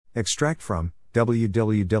Extract from www.espn.in.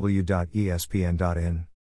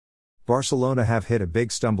 Barcelona have hit a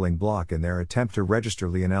big stumbling block in their attempt to register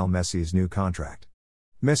Lionel Messi's new contract.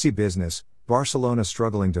 Messi business, Barcelona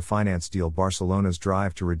struggling to finance deal. Barcelona's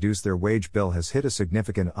drive to reduce their wage bill has hit a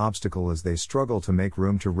significant obstacle as they struggle to make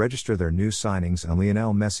room to register their new signings and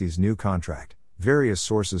Lionel Messi's new contract, various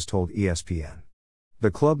sources told ESPN.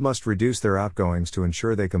 The club must reduce their outgoings to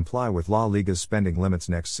ensure they comply with La Liga's spending limits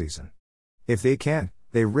next season. If they can't,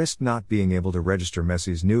 they risk not being able to register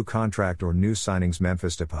Messi's new contract or new signings.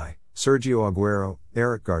 Memphis Depay, Sergio Aguero,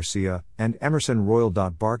 Eric Garcia, and Emerson Royal.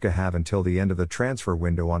 Barca have until the end of the transfer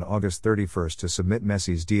window on August 31 to submit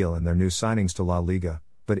Messi's deal and their new signings to La Liga,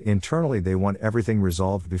 but internally they want everything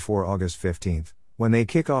resolved before August 15, when they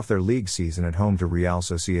kick off their league season at home to Real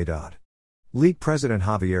Sociedad. League president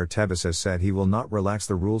Javier Tebas has said he will not relax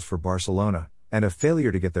the rules for Barcelona, and a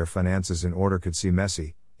failure to get their finances in order could see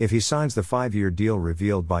Messi, if he signs the 5-year deal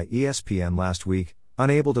revealed by ESPN last week,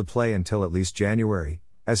 unable to play until at least January,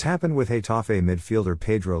 as happened with Getafe midfielder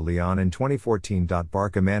Pedro Leon in 2014.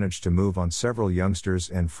 Barca managed to move on several youngsters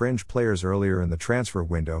and fringe players earlier in the transfer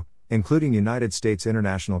window, including United States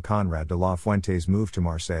international Conrad de la Fuente's move to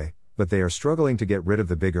Marseille, but they are struggling to get rid of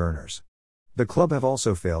the big earners. The club have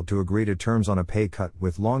also failed to agree to terms on a pay cut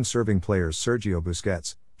with long-serving players Sergio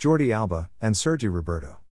Busquets, Jordi Alba, and Sergi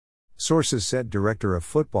Roberto. Sources said Director of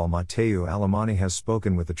Football Matteo Alemany has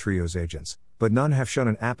spoken with the trio's agents, but none have shown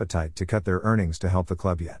an appetite to cut their earnings to help the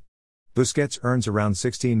club yet. Busquets earns around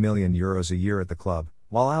 €16 million a year at the club,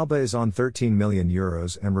 while Alba is on €13 million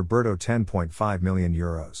and Roberto €10.5 million.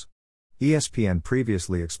 ESPN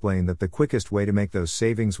previously explained that the quickest way to make those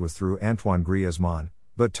savings was through Antoine Griezmann,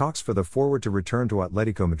 but talks for the forward to return to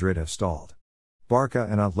Atletico Madrid have stalled. Barca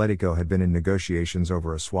and Atletico had been in negotiations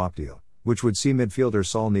over a swap deal, which would see midfielder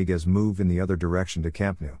Saul Niguez move in the other direction to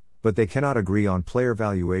Camp Nou, but they cannot agree on player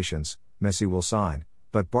valuations. Messi will sign,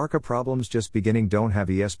 but Barca problems just beginning. Don't have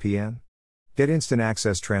ESPN? Get instant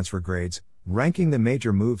access transfer grades, ranking the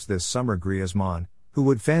major moves this summer. Griezmann, who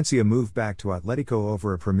would fancy a move back to Atletico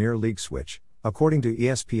over a Premier League switch, according to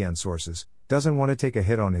ESPN sources, doesn't want to take a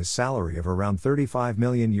hit on his salary of around €35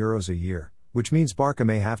 million a year, which means Barca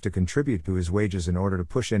may have to contribute to his wages in order to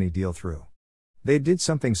push any deal through. They did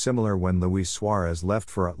something similar when Luis Suarez left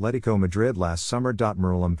for Atletico Madrid last summer.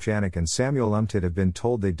 Miralem Pjanic and Samuel Umtiti have been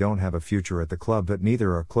told they don't have a future at the club, but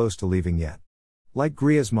neither are close to leaving yet. Like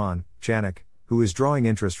Griezmann, Pjanic, who is drawing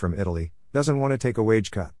interest from Italy, doesn't want to take a wage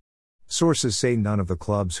cut. Sources say none of the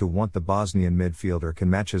clubs who want the Bosnian midfielder can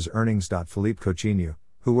match his earnings. Philippe Coutinho,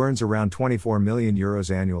 who earns around €24 million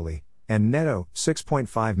annually, and Neto,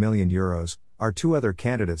 €6.5 million, are two other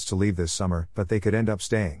candidates to leave this summer, but they could end up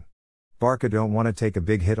staying. Barca don't want to take a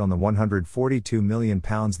big hit on the £142 million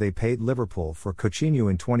they paid Liverpool for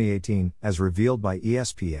Coutinho in 2018, as revealed by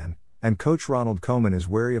ESPN, and coach Ronald Koeman is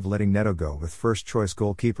wary of letting Neto go with first-choice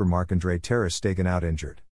goalkeeper Marc-André Ter Stegen out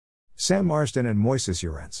injured. Sam Marsden and Moises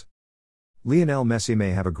Llorens. Lionel Messi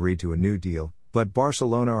may have agreed to a new deal, but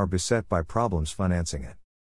Barcelona are beset by problems financing it.